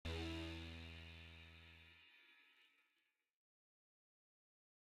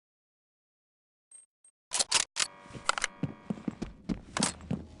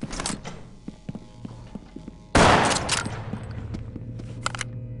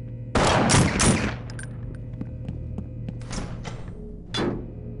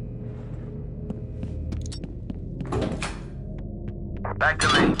Back to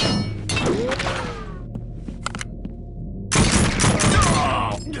me.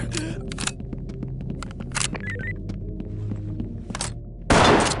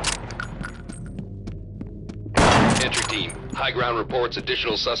 Entry team, high ground reports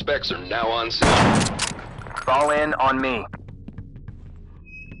additional suspects are now on scene. Fall in on me.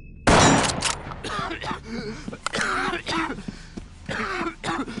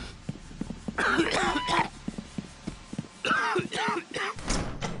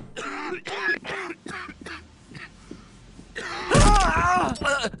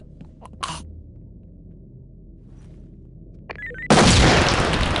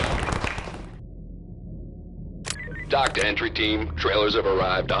 Dock to entry team, trailers have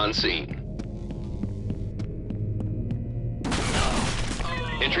arrived on scene.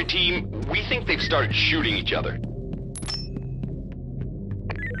 Entry team, we think they've started shooting each other.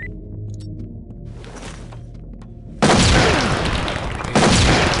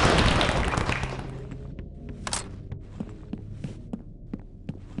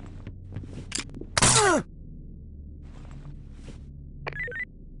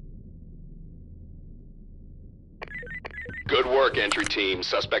 Good work, entry team.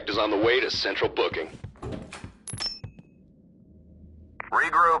 Suspect is on the way to central booking.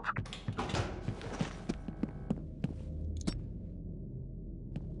 Regroup.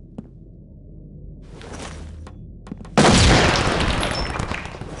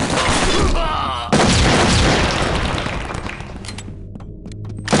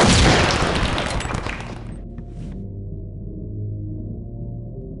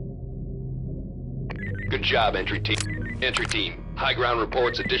 Good job, entry team. Entry team, high ground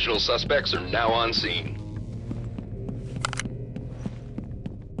reports additional suspects are now on scene.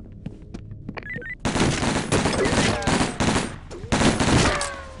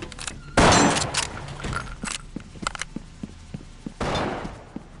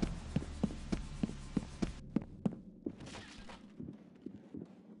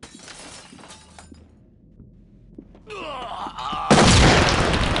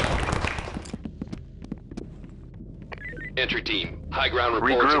 Entry team, high ground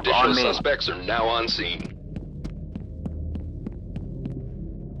reports Regroup additional on me. suspects are now on scene.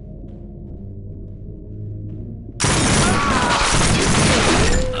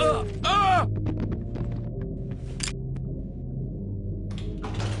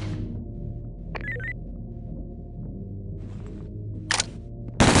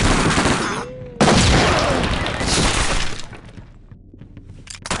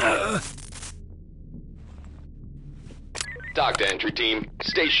 Dock to entry team.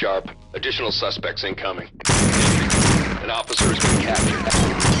 Stay sharp. Additional suspects incoming. An officer has been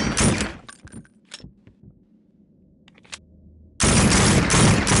captured.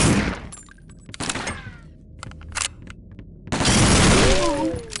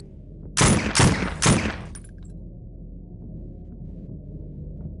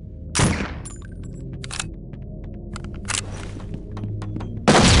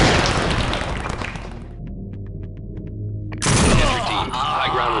 High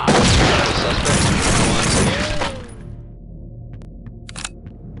ground reports additional suspects are now on scene.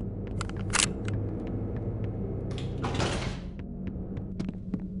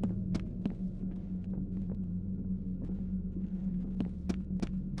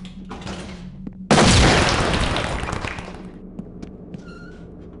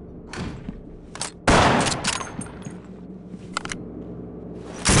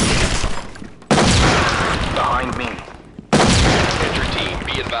 Behind me.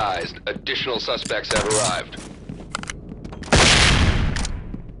 Be advised, additional suspects have arrived.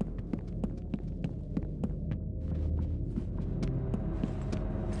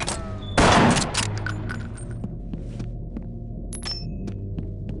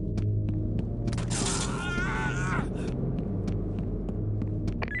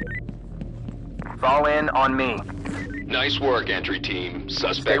 Fall in on me. Nice work, entry team. Stay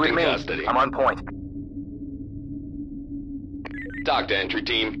Suspect with in me. custody. I'm on point. Dock to entry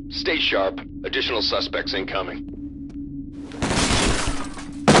team. Stay sharp. Additional suspects incoming.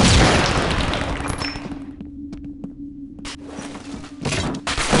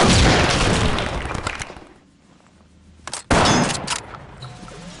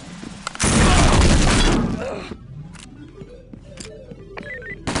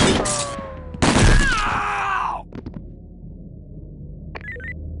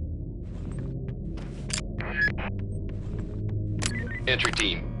 Entry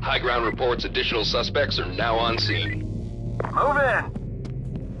team, high ground reports additional suspects are now on scene. Move in!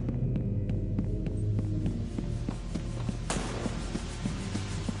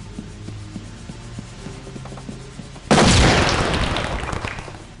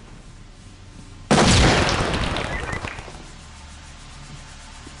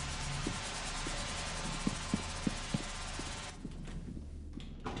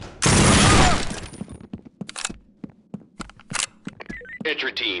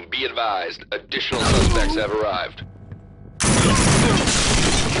 Entry team, be advised. Additional suspects have arrived.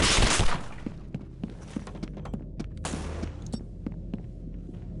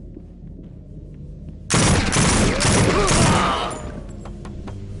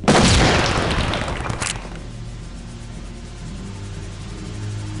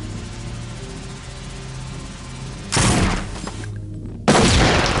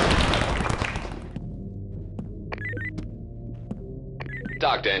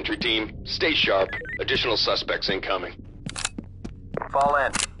 Dock to entry team. Stay sharp. Additional suspects incoming. Fall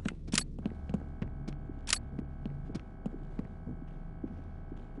in.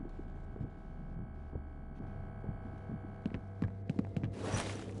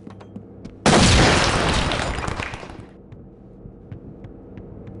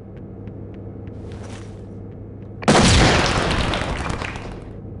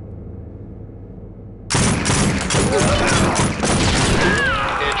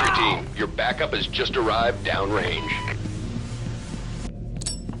 Your backup has just arrived downrange.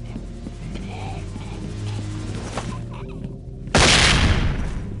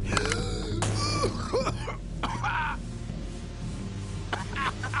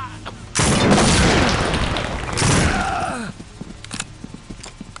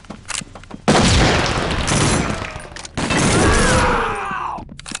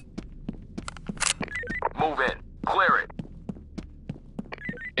 Move in. Clear it.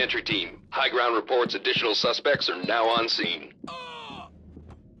 Entry team, high ground reports additional suspects are now on scene.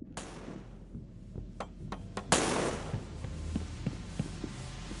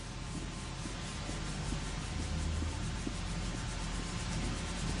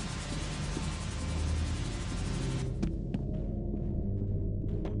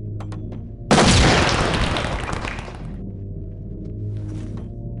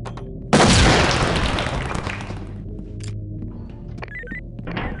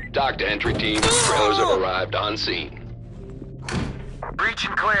 Dock to entry team. Trailers have arrived on scene. Breach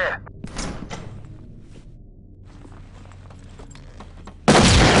and clear.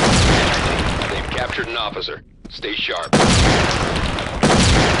 They've captured an officer. Stay sharp.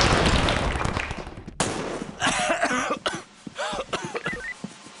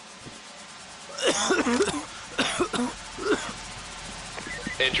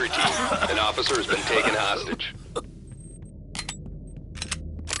 Entry team. An officer has been taken hostage.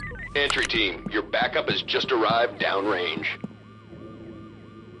 Entry team, your backup has just arrived downrange.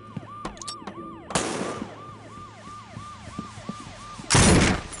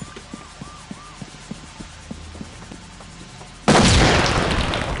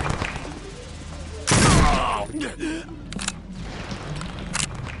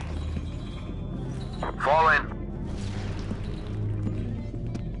 Fall in.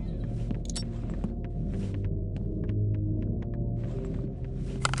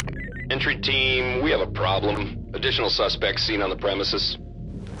 Entry team, we have a problem. Additional suspects seen on the premises.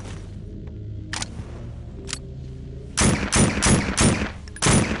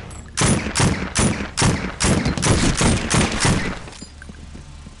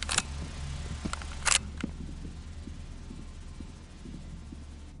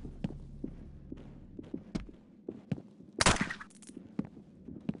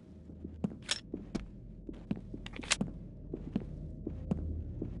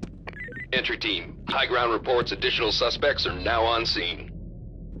 Entry team, high ground reports additional suspects are now on scene.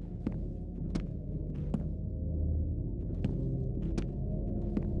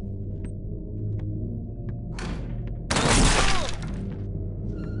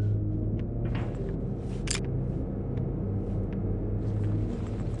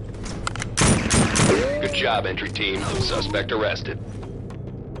 Good job, entry team. Suspect arrested.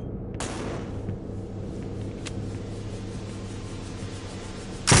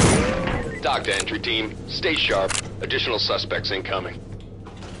 Dock to entry team. Stay sharp. Additional suspects incoming.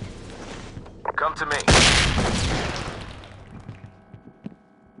 Come to me.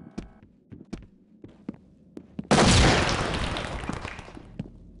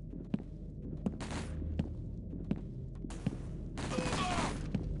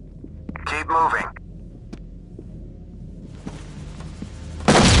 Keep moving.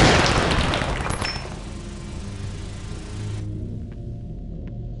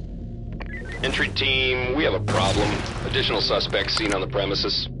 Entry team, we have a problem. Additional suspects seen on the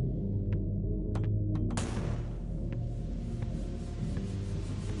premises.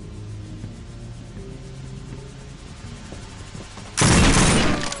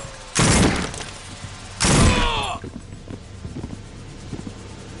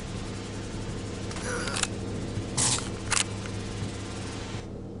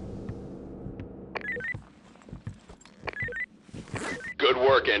 Good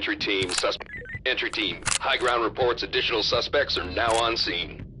work, entry team. Entry team, high ground reports additional suspects are now on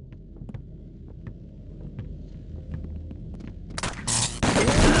scene.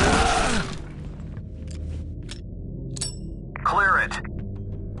 Clear it.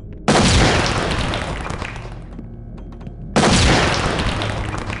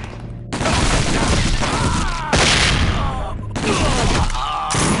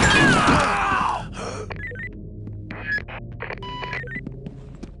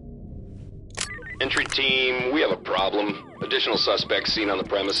 Entry team, we have a problem. Additional suspects seen on the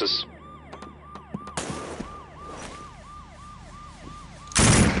premises.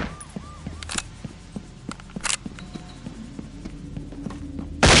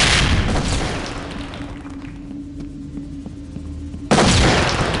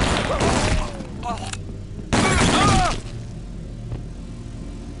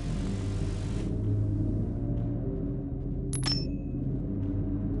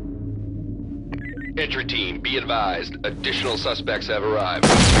 Entry team, be advised. Additional suspects have arrived.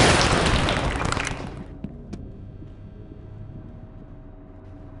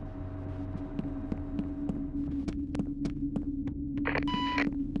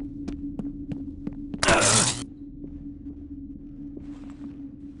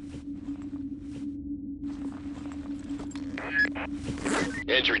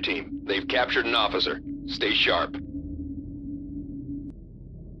 Entry team, they've captured an officer. Stay sharp.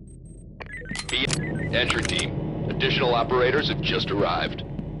 Entry team, additional operators have just arrived.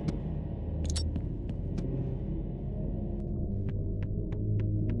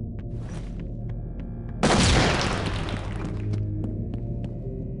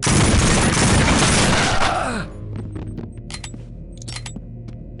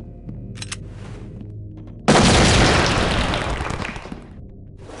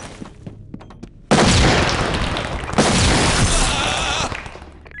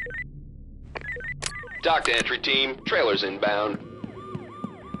 Dock to entry team, trailers inbound.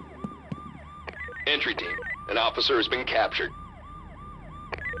 Entry team, an officer has been captured.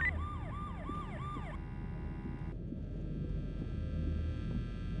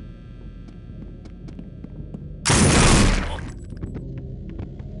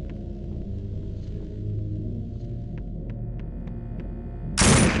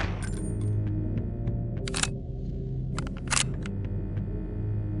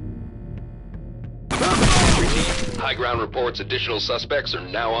 High ground reports additional suspects are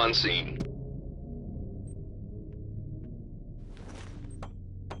now on scene.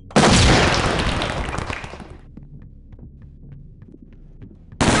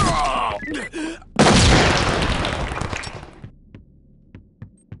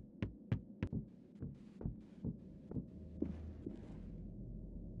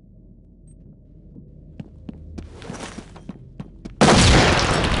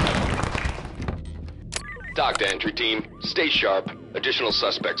 Dock to entry team, stay sharp. Additional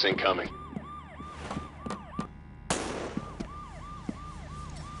suspects incoming.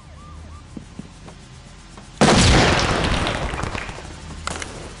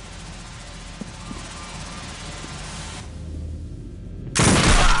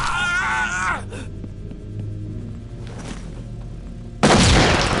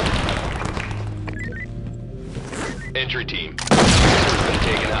 Entry team, an officer has been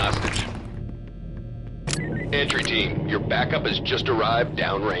taken hostage. Entry team, your backup has just arrived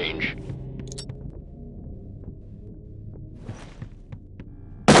downrange.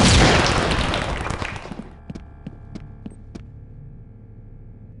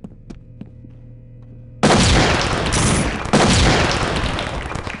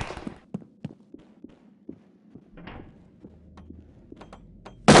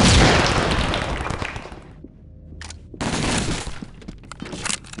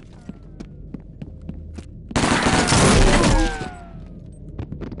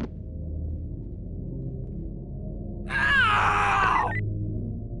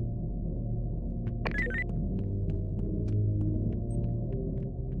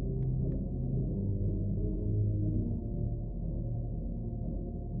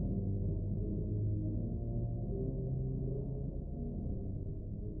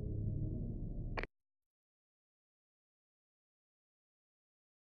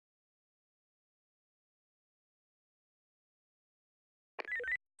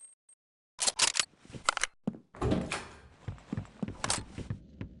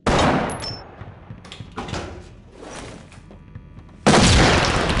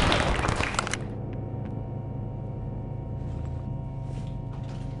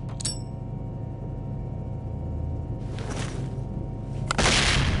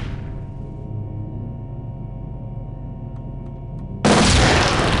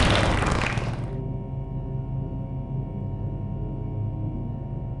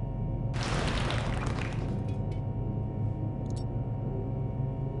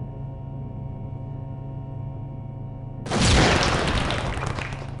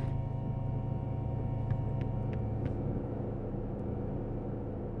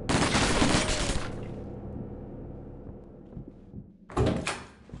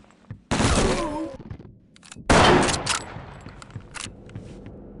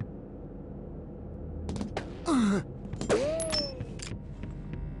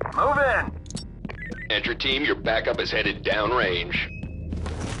 Move in. Entry team, your backup is headed downrange.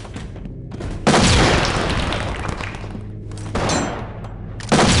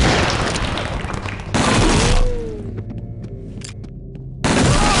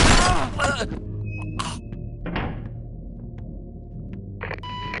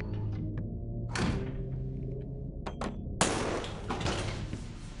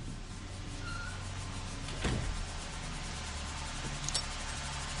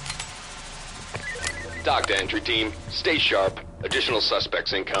 Dock to entry team. Stay sharp. Additional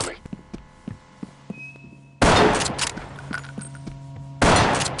suspects incoming.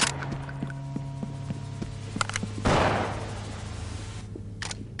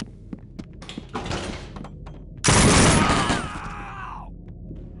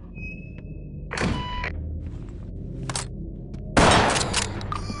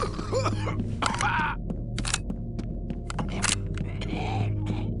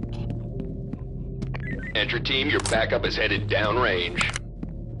 Entry team, your backup is headed downrange.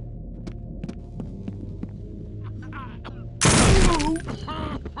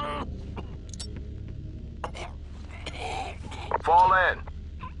 Fall in.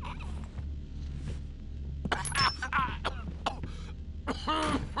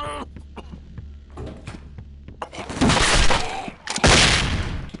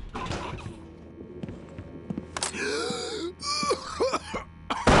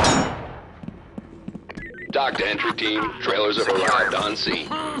 Dock to entry team. Trailers have arrived on scene.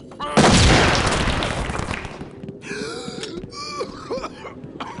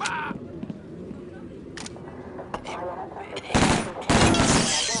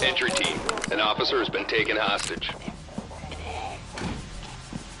 Entry team. An officer has been taken hostage.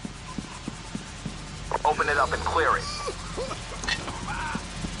 Open it up and clear it.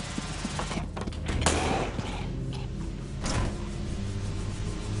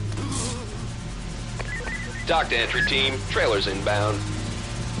 Dock to entry team. Trailers inbound.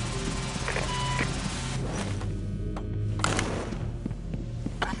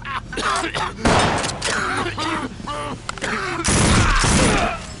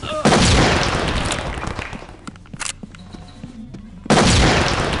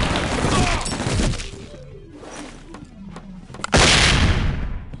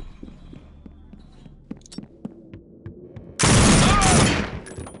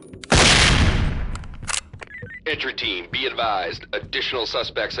 Entry team, be advised. Additional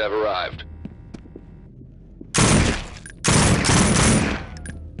suspects have arrived.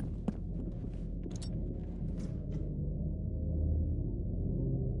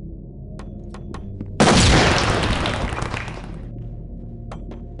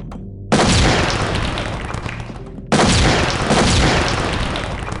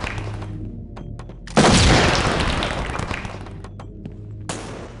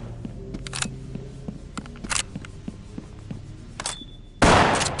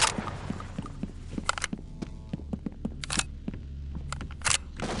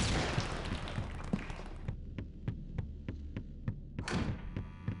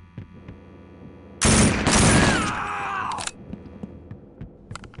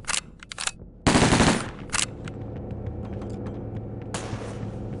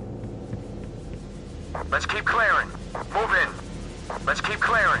 Let's keep clearing. Move in. Let's keep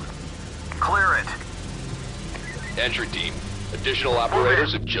clearing. Clear it. Entry team, additional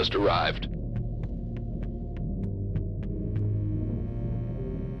operators have just arrived.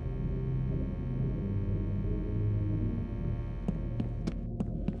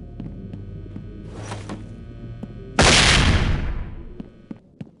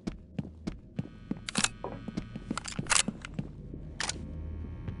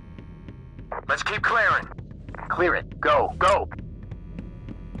 Let's keep clearing. Clear it. Go. Go.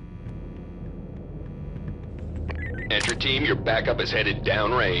 Entry team, your backup is headed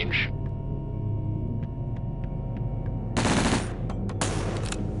downrange.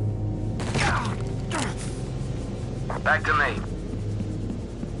 Back to me.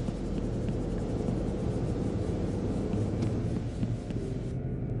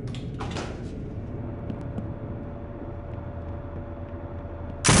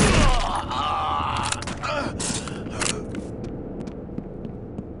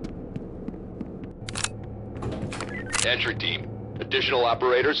 Entry team, additional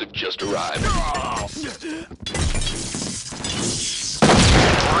operators have just arrived. Over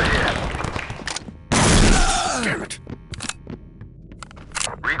here. Damn it!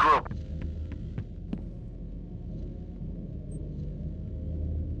 Regroup.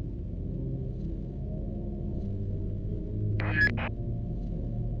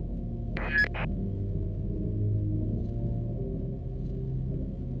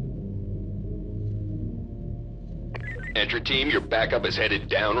 Entry team, your backup is headed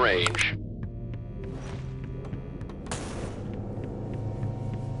downrange.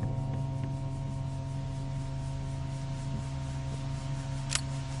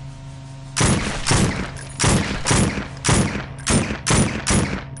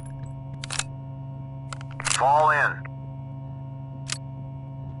 Fall in.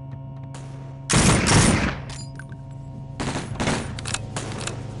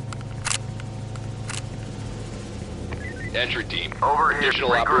 Entry team. Over here. Additional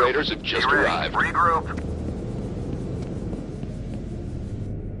Regroup. operators have just Be ready. arrived. Regroup.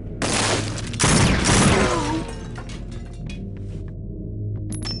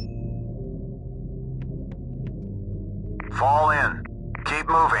 Fall in. Keep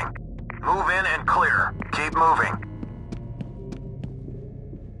moving. Move in and clear. Keep moving.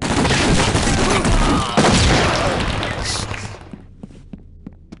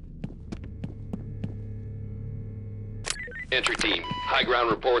 Entry team. High ground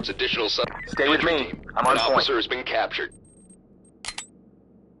reports additional Stay with Entry me. team. I'm on An point. officer has been captured.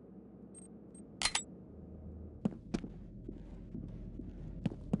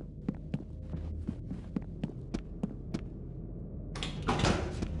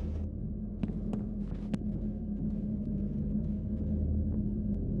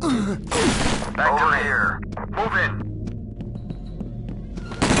 Back over here. Move in.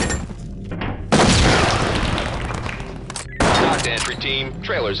 Dock to entry team.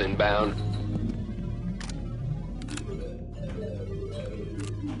 Trailers inbound.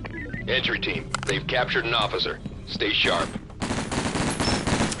 Entry team. They've captured an officer. Stay sharp.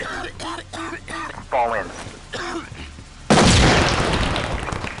 Fall in.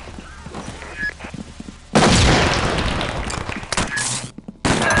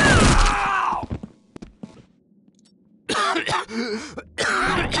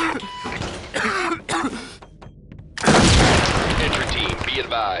 Entry team, be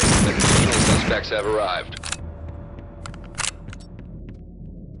advised that additional suspects have arrived.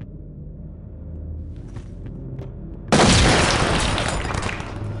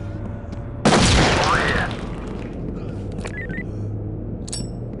 Over here.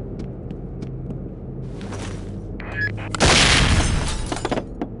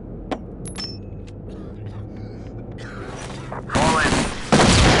 Fall in.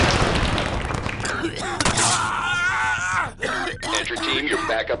 Entry team, your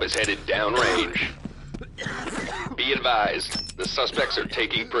backup is headed downrange. Be advised, the suspects are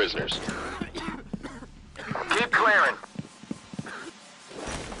taking prisoners. Keep clearing.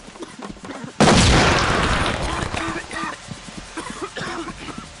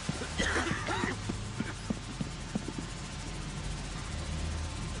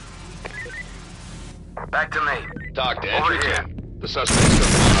 Back to me. Talk to Over entry here. team. The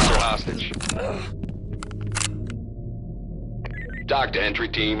suspects are hostage. Dock to entry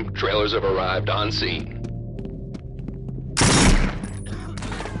team. Trailers have arrived on scene.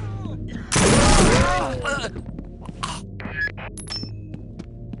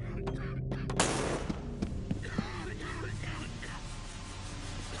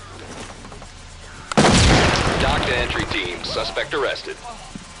 Dock to entry team. Suspect arrested.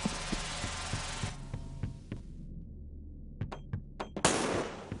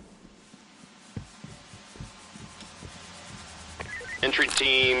 Entry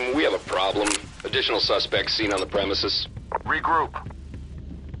team, we have a problem. Additional suspects seen on the premises. Regroup.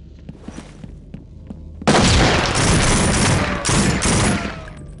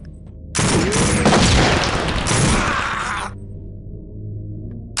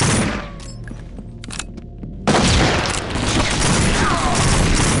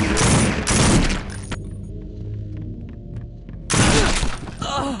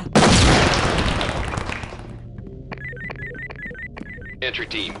 Entry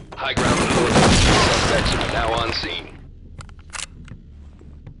team, high ground report. Suspects are now on scene.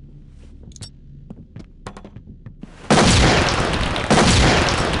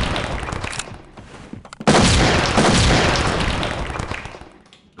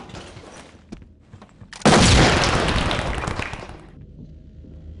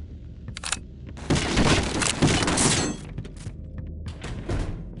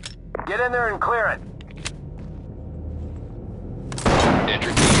 Get in there and clear it.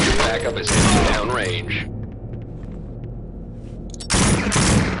 Entry team, your backup is heading downrange.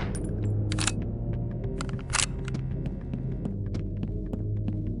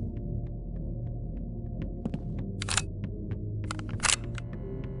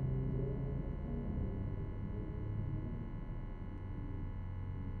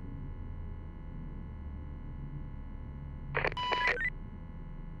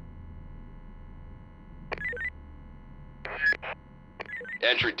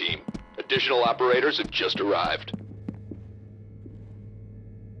 Entry team, additional operators have just arrived.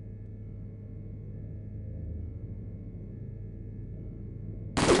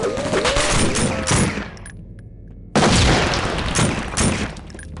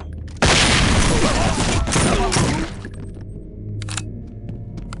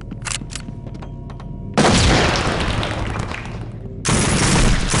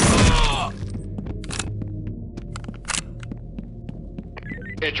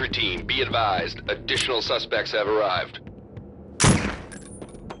 Entry team, be advised, additional suspects have arrived.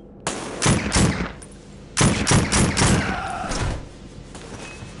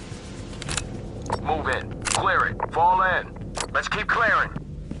 Move in. Clear it. Fall in. Let's keep clearing.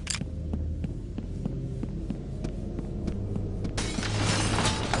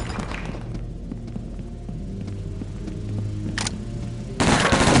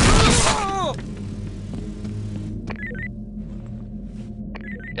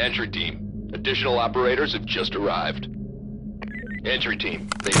 Entry team, additional operators have just arrived. Entry team,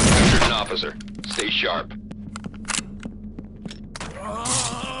 they've captured an officer. Stay sharp.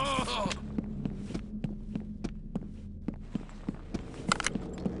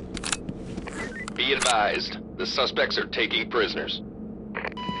 Be advised, the suspects are taking prisoners.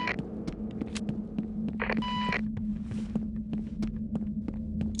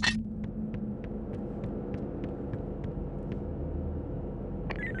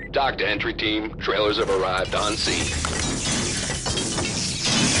 Dock to entry team, trailers have arrived on scene.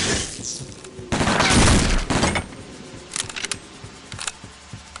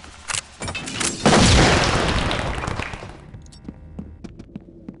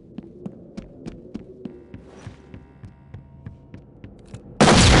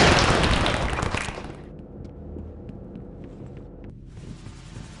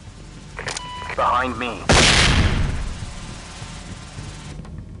 Behind me.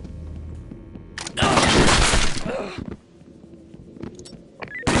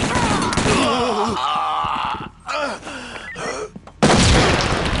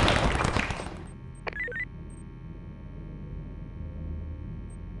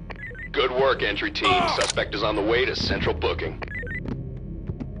 Good work, entry team. Suspect is on the way to central booking.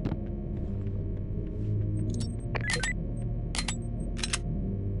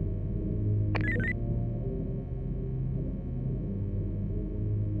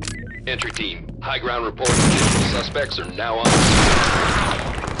 Entry team, high ground reports additional suspects are now on.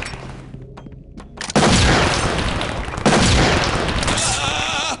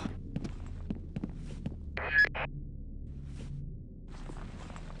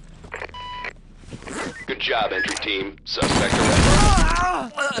 Good job, entry team. Suspect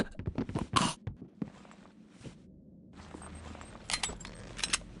arrested.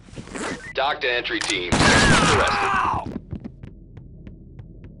 Dock to entry team. Suspect arrested.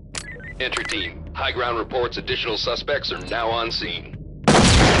 Entry team, high ground reports additional suspects are now on scene.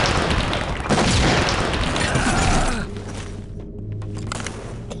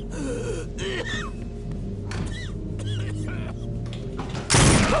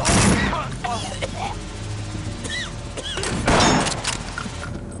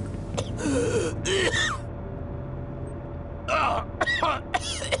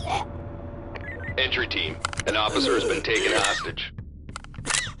 Entry team, an officer has been taken hostage.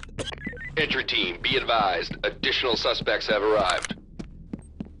 Entry team, be advised, additional suspects have arrived.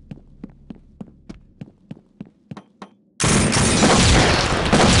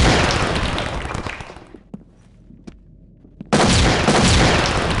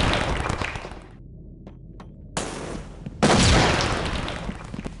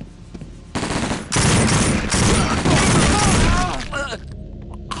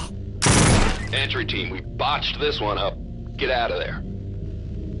 Entry team, we botched this one up. Get out of there.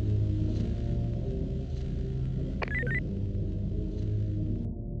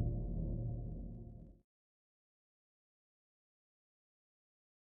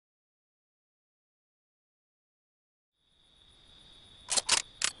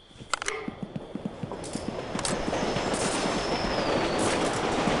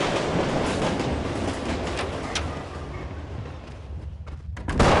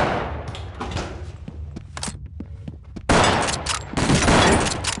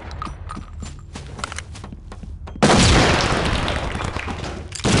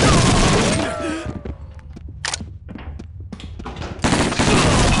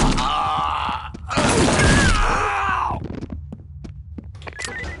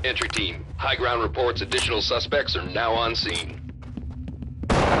 Entry team, high ground reports additional suspects are now on scene.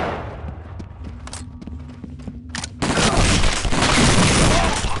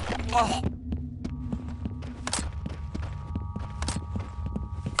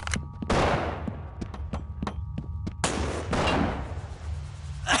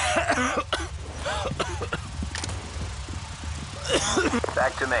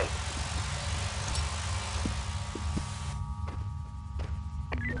 Back to me.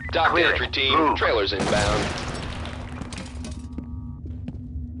 Dock to Clear. entry team. Move. Trailers inbound.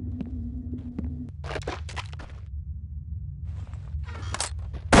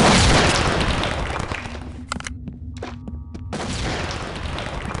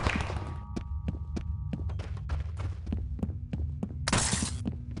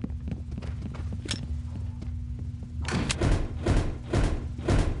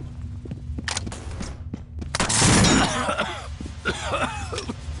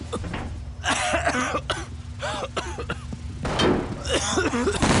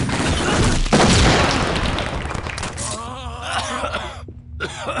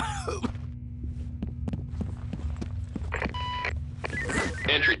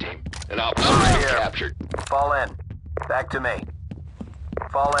 Entry team. An officer has been Here. captured. Fall in. Back to me.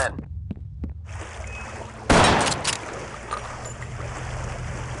 Fall in.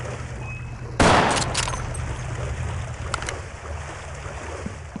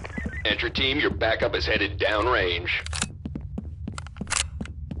 Entry team, your backup is headed downrange.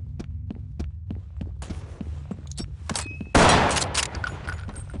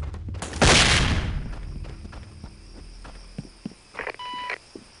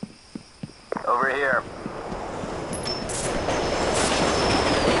 Over here.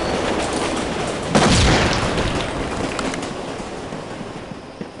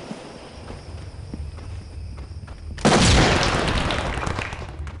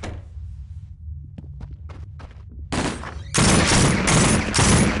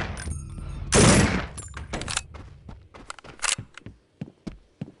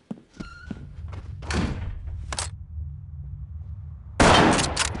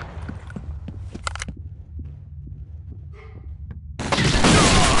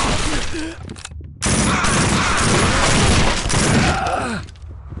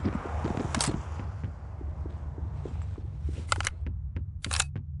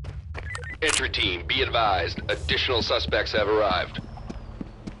 Entry team, be advised. Additional suspects have arrived.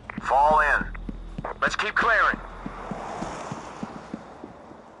 Fall in. Let's keep clearing.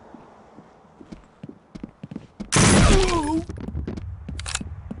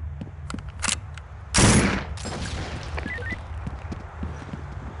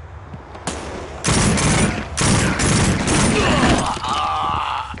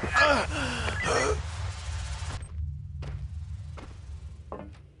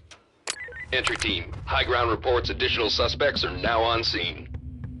 Entry team, high ground reports additional suspects are now on scene.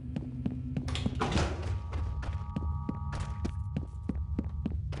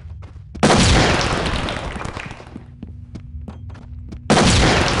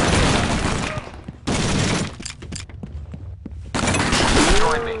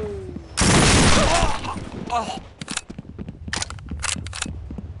 Join me.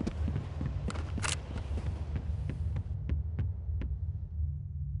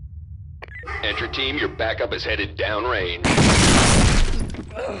 Entry team, your backup is headed downrange.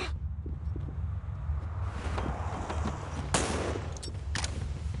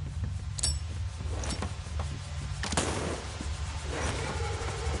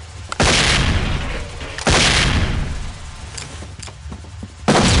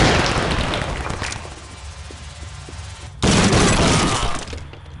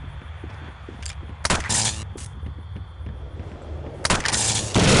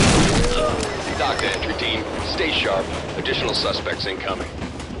 Dock to entry team. Stay sharp. Additional suspects incoming.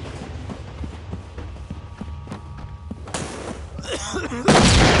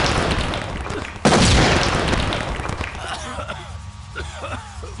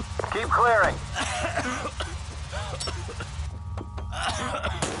 Keep clearing.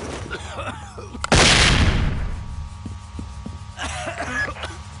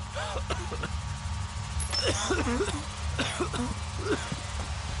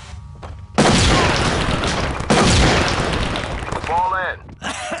 Fall in.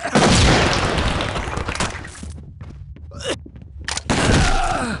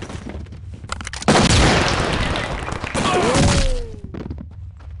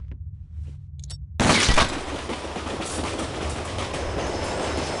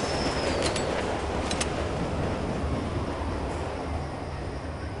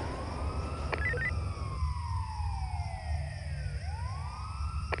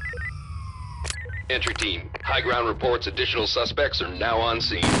 Entry team, high ground reports additional suspects are now on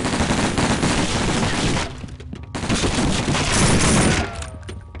scene.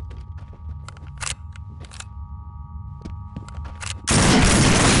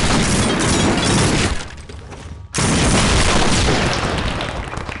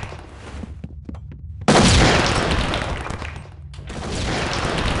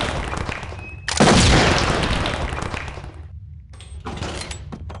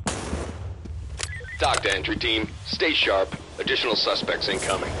 Dock to entry team. Stay sharp. Additional suspects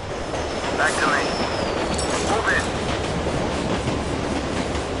incoming. Back to me. Move in.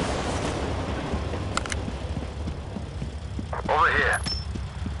 Over here.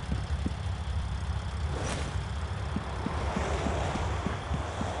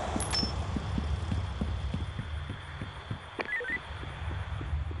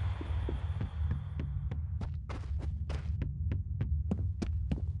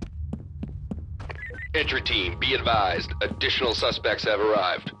 Entry team, be advised. Additional suspects have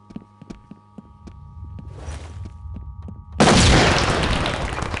arrived.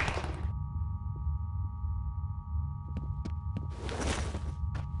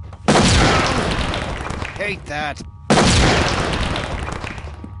 Hate that.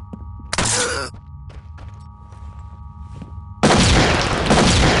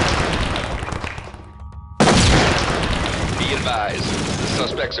 Be advised. The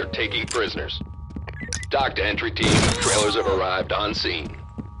suspects are taking prisoners. Dock to entry team. Trailers have arrived on scene.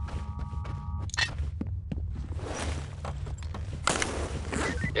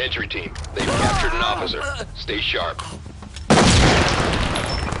 Entry team, they've captured an officer. Stay sharp.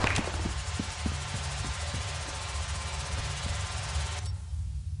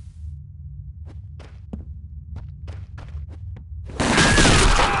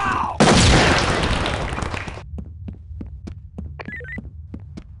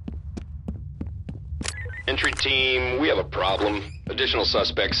 Entry team, we have a problem. Additional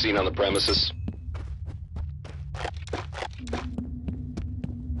suspects seen on the premises.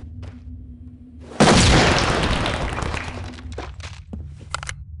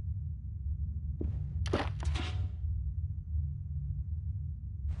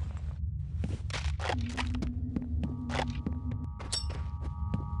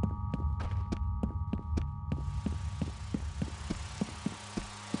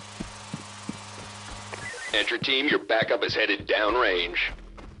 Entry team, your backup is headed downrange.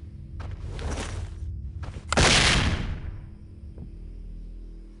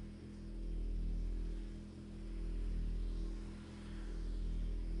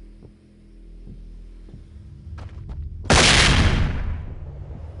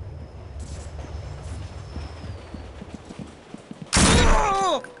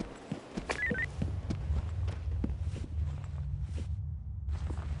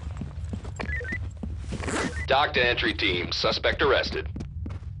 Dock to entry team. Suspect arrested.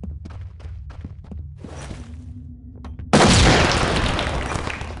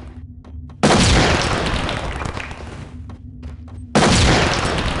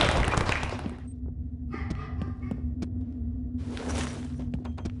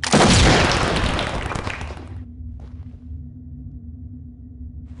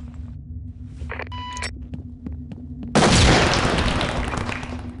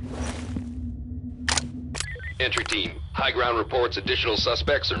 Entry team, high ground reports additional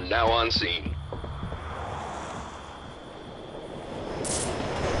suspects are now on scene.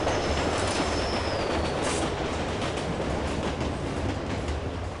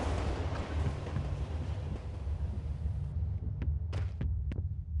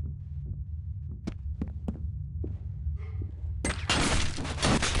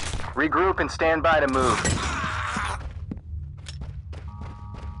 Regroup and stand by to move.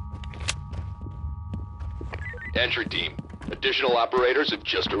 Entry team, additional operators have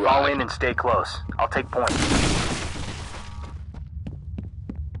just arrived. Fall in and stay close. I'll take point.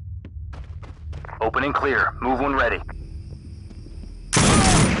 Open and clear. Move when ready.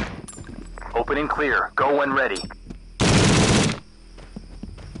 Open and clear. Go when ready.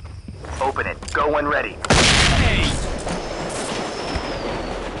 Open it. Go when ready. Hey!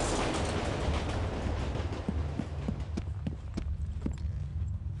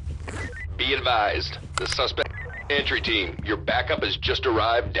 Be advised, the suspect... Entry team, your backup has just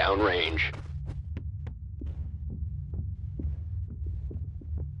arrived downrange.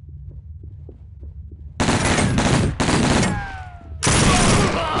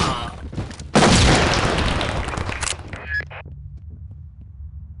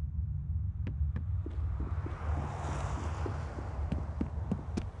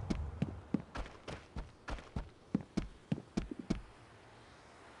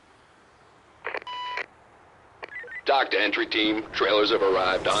 Dock to entry team, trailers have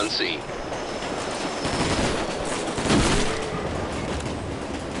arrived on scene.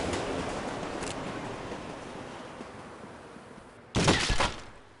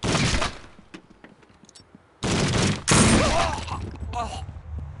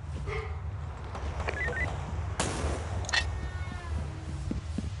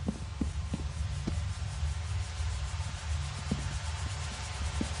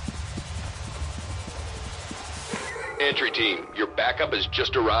 Entry team, your backup has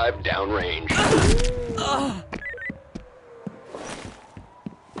just arrived downrange.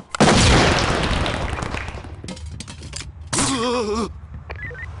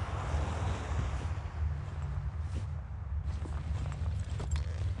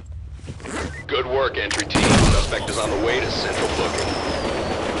 Good work, entry team. Suspect is on the way to central booking.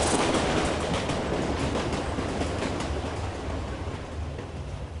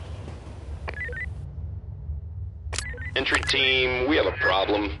 Entry team, we have a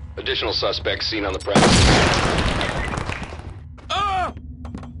problem. Additional suspects seen on the premises.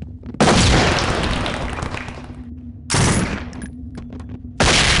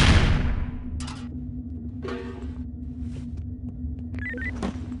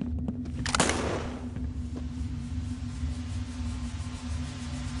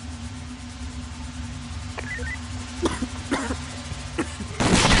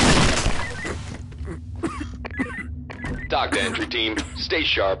 Dock to entry team. Stay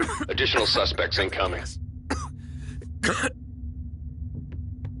sharp. Additional suspects incoming.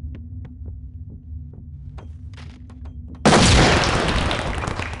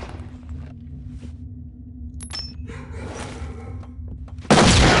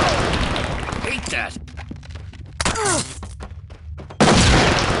 Hate that.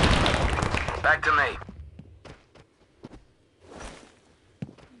 Back to me.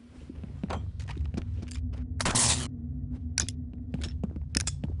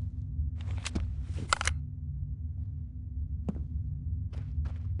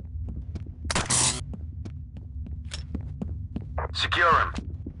 Secure him.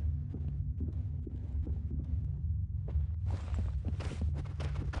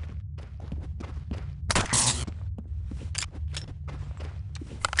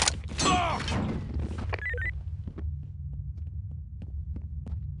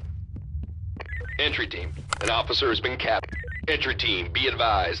 Entry team, an officer has been captured. Entry team, be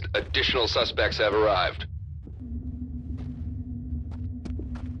advised, additional suspects have arrived.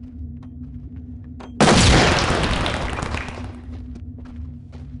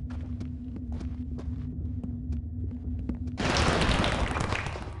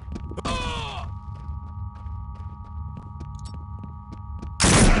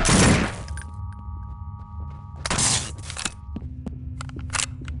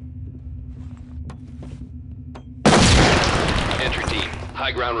 Entry team,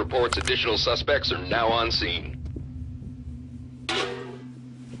 high ground reports additional suspects are now on scene.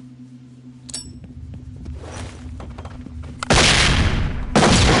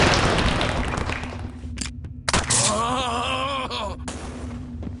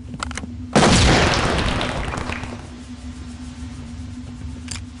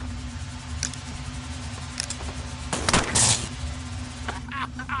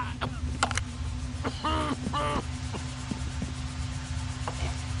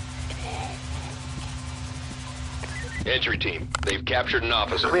 Entry team, they've captured an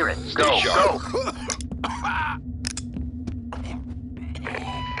officer. Clear it. Stay Go, sharp. go.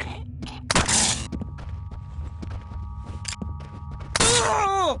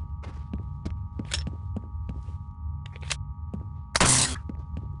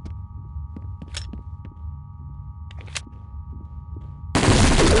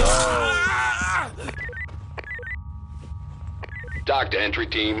 Dock to entry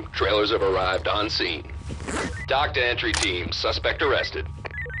team, trailers have arrived on scene. Dock to entry team, suspect arrested.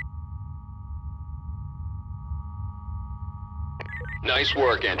 Nice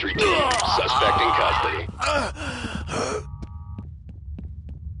work, entry team. Suspect in custody.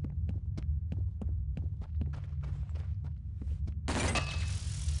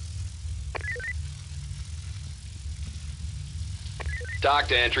 Dock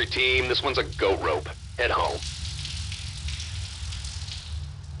to entry team, this one's a goat rope. Head home.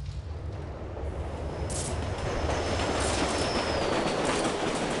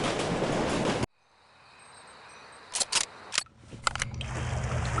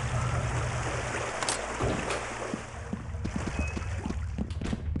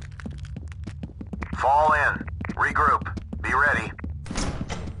 Fall in. Regroup. Be ready.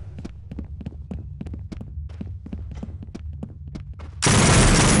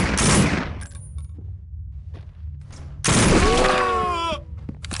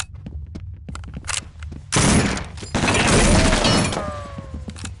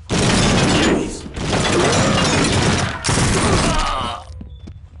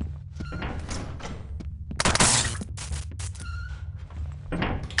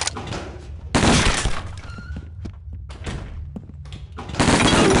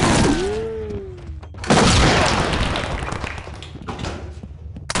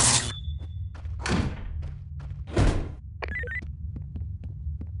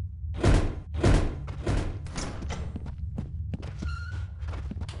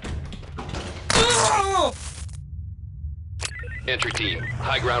 Entry team,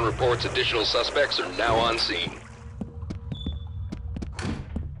 high ground reports additional suspects are now on scene.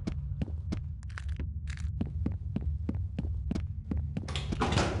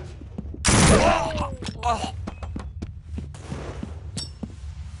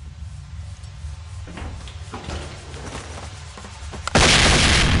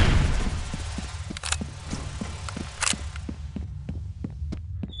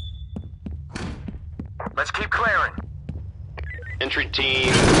 Let's keep clearing. Entry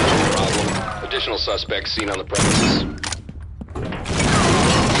team, no problem. Additional suspects seen on the premises.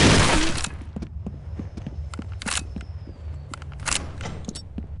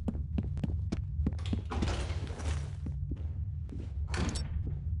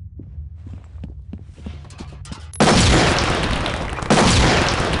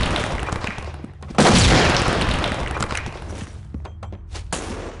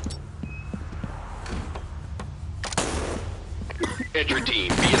 Entry team,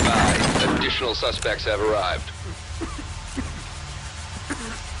 be advised. Additional suspects have arrived.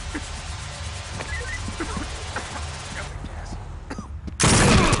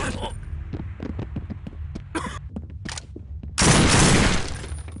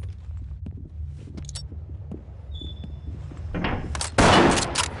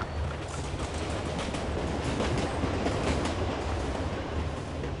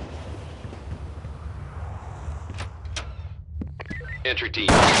 Entry team,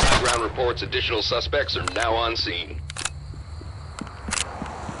 ground reports additional suspects are now on scene.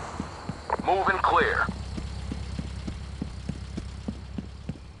 Move and clear.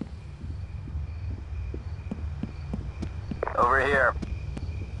 Over here.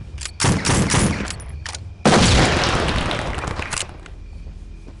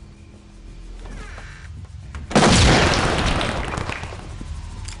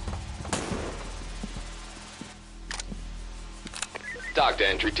 Dock to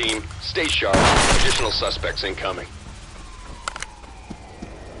entry team. Stay sharp. Additional suspects incoming.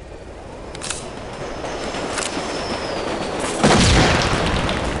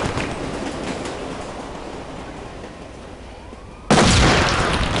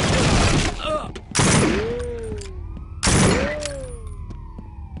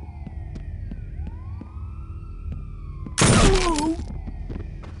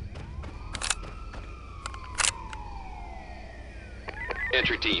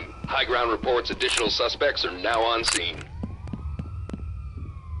 Entry team, high ground reports additional suspects are now on scene.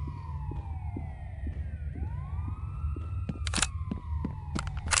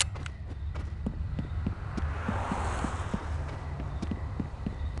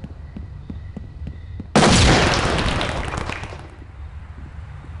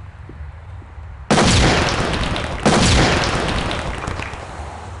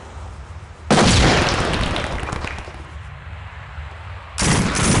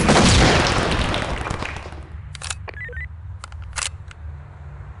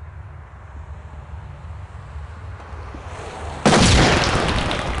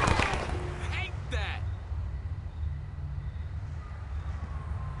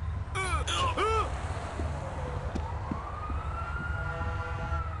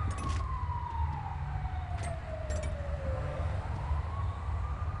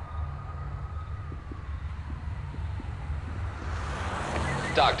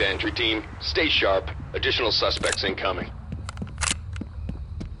 Dock to entry team. Stay sharp. Additional suspects incoming.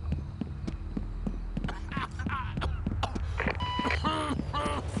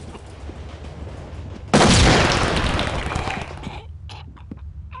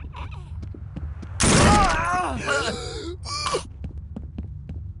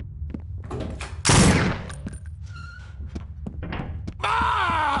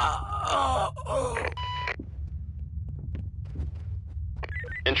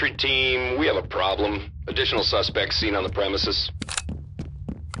 Entry team, we have a problem. Additional suspects seen on the premises.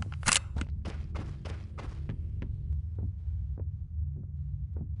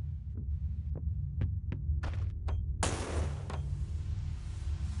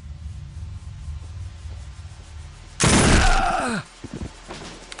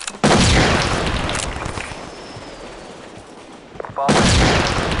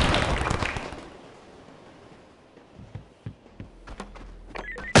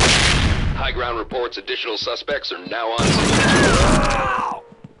 High ground reports additional suspects are now on scene.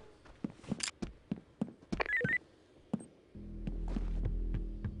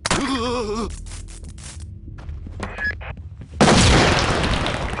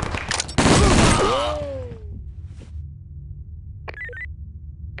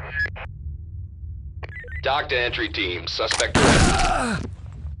 Dock to entry team. Suspect arrested.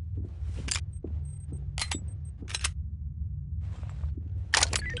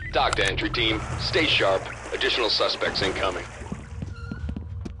 Dock to entry team. Stay sharp. Additional suspects incoming.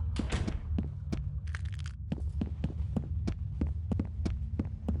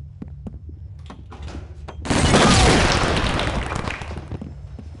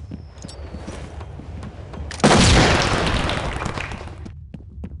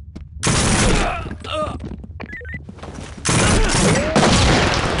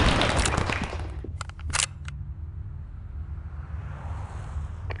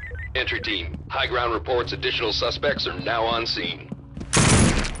 Entry team, high ground reports additional suspects are now on scene.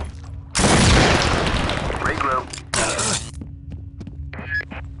 Regroup.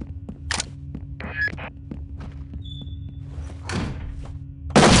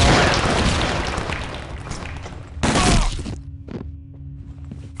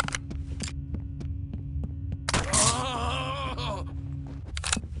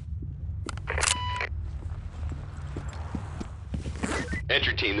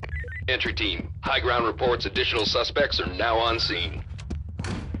 Entry team, high ground reports additional suspects are now on scene.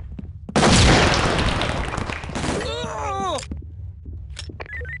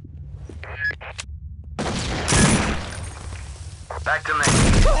 Back to me.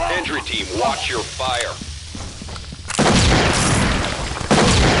 Entry team, watch your fire.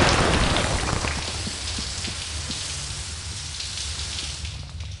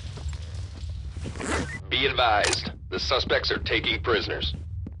 Be advised, the suspects are taking prisoners.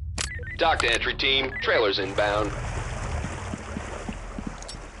 Dock to entry team, trailers inbound.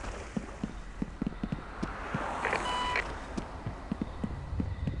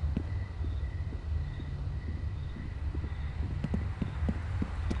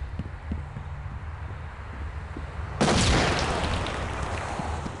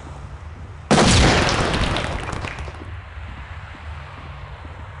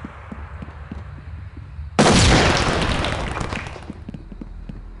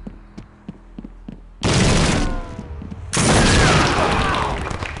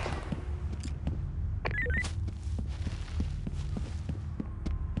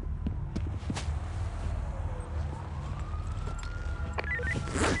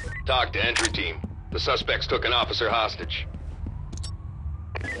 Dock to entry team. The suspects took an officer hostage.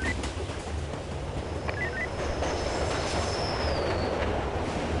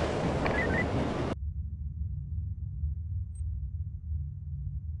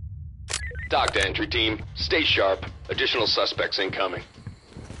 Dock to entry team. Stay sharp. Additional suspects incoming.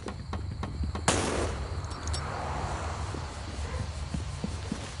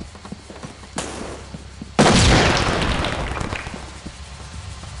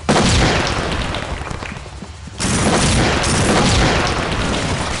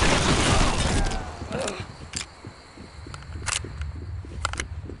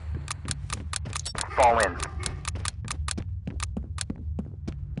 Fall in.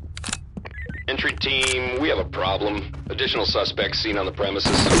 Entry team, we have a problem. Additional suspects seen on the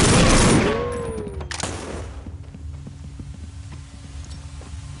premises.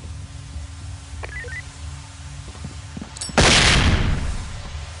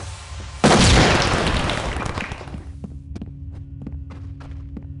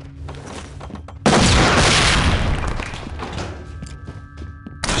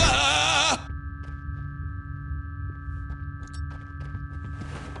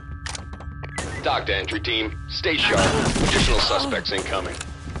 Dock to entry team. Stay sharp. Additional suspects incoming.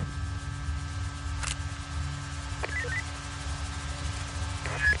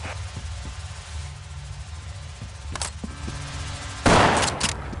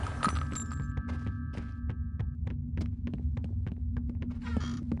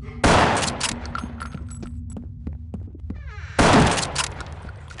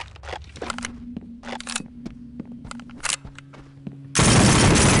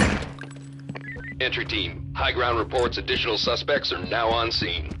 Entry team, high ground reports additional suspects are now on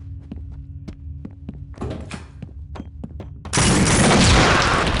scene.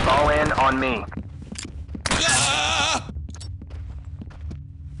 Fall in on me.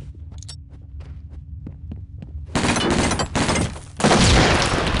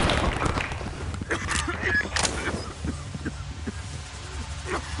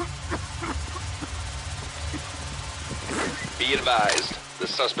 Be advised, the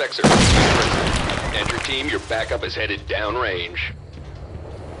suspects are taking prisoners. Entry team, your backup is headed downrange.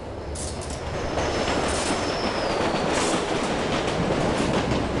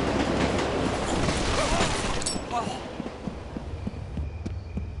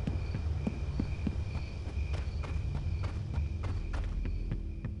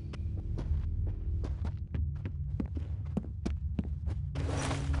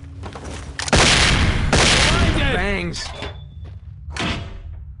 Bangs.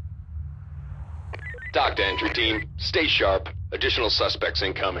 Dock to entry team. Stay sharp. Additional suspects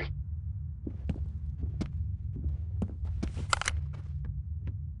incoming.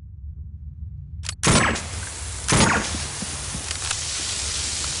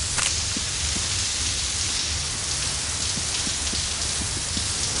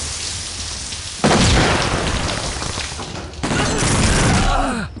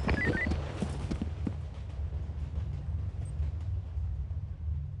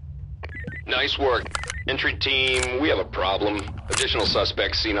 Nice work. Entry team, we have a problem. Additional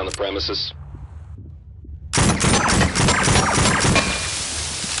suspects seen on the premises.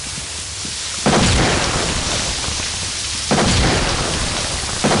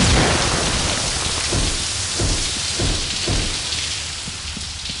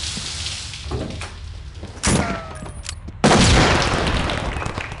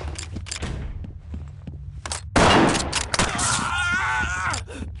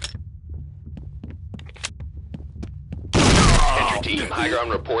 Team, high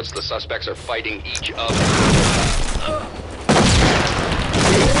ground reports the suspects are fighting each other.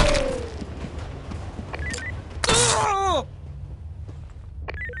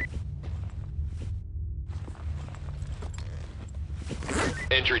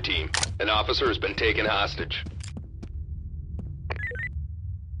 Entry team, an officer has been taken hostage.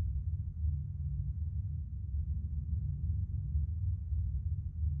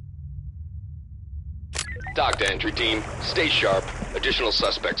 Dock to entry team. Stay sharp. Additional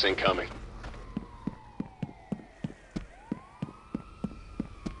suspects incoming.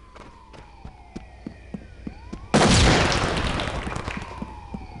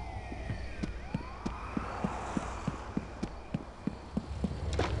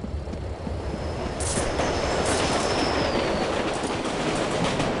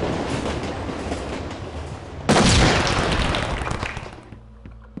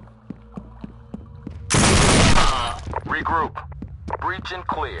 Regroup. Breach and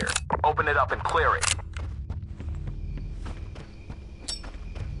clear. Open it up and clear it.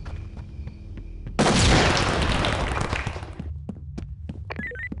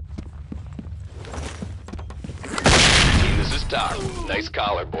 Team, this is Doc. Nice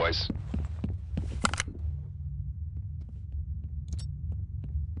collar, boys.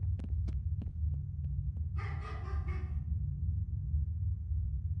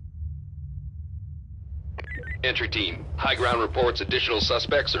 Entry team, high ground reports additional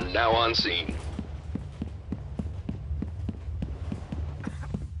suspects are now on scene.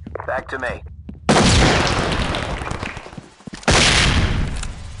 Back to me.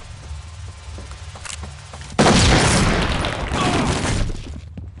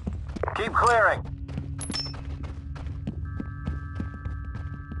 Keep clearing.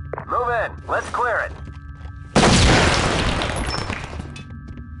 Move in. Let's clear it.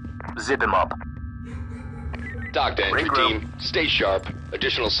 Zip him up. Dock to entry Regroup. team. Stay sharp.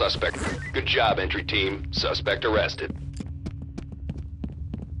 Additional suspect. Good job, entry team. Suspect arrested.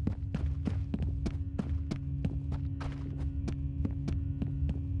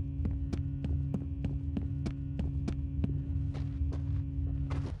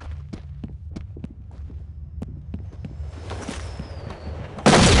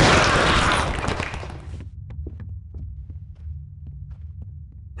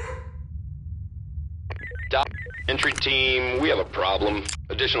 Dock. Entry team, we have a problem.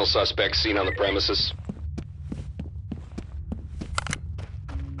 Additional suspects seen on the premises.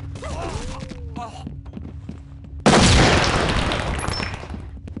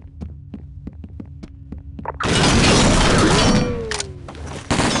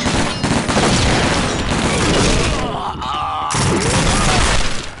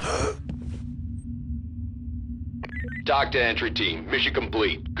 Dock to entry team. Mission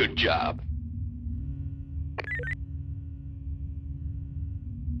complete. Good job.